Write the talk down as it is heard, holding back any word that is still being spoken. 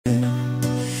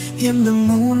In the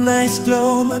moonlight's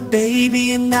glow, my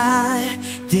baby and I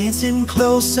dancing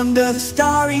close under the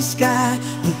starry sky.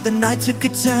 But the night took a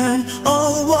turn,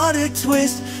 oh what a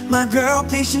twist. My girl,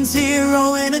 patient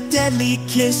zero in a deadly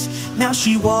kiss. Now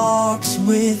she walks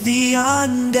with the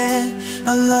undead,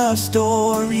 a love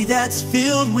story that's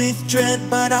filled with dread.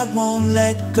 But I won't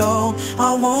let go,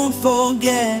 I won't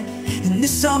forget. In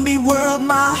this zombie world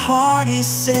my heart is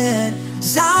set.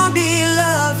 Zombie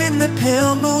love in the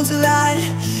pale moon's light.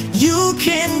 You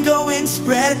can go and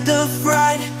spread the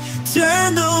fright,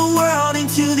 turn the world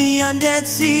into the undead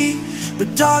sea.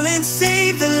 But darling,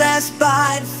 save the last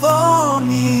bite for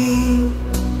me.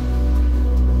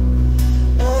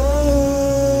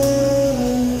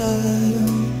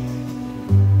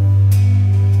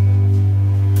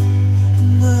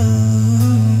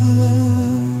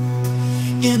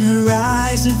 In her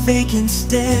eyes a vacant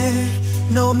stare,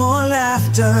 no more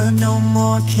laughter, no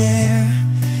more care.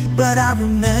 But I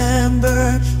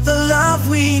remember the love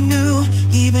we knew,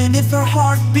 even if her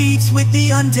heart beats with the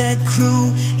undead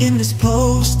crew. In this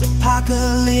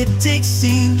post-apocalyptic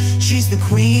scene, she's the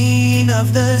queen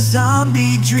of the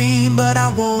zombie dream. But I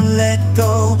won't let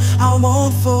go, I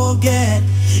won't forget.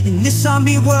 In this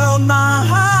zombie world my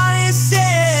heart is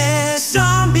set.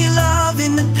 Zombie love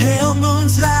in the pale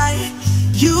moon's light.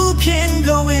 You can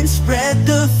go and spread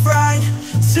the fright,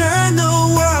 turn the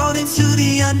world into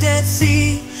the undead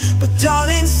sea. But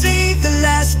darling, save the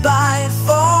last bite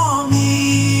for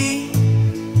me.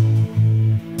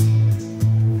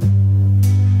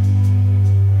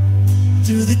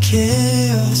 Through the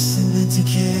chaos and the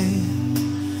decay,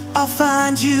 I'll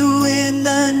find you in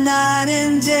the night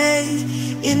and day.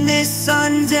 In this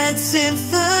undead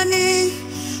symphony,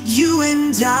 you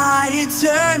and I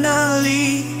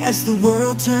eternally. As the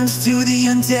world turns to the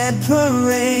undead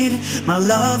parade, my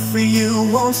love for you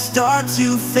won't start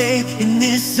to fade. In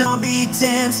this zombie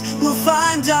dance, we'll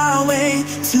find our way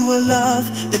to a love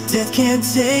that death can't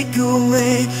take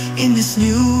away. In this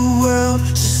new world,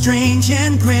 strange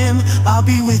and grim, I'll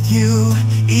be with you,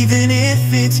 even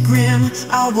if it's grim.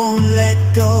 I won't let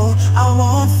go, I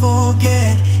won't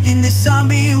forget. In this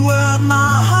zombie world,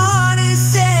 my heart is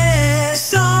set.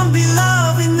 Zombie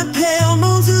love in the pale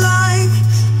moon's light.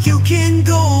 You can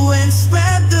go and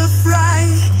spread the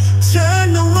fright,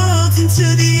 turn the world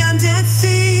into the undead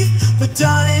sea. But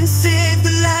darling, save the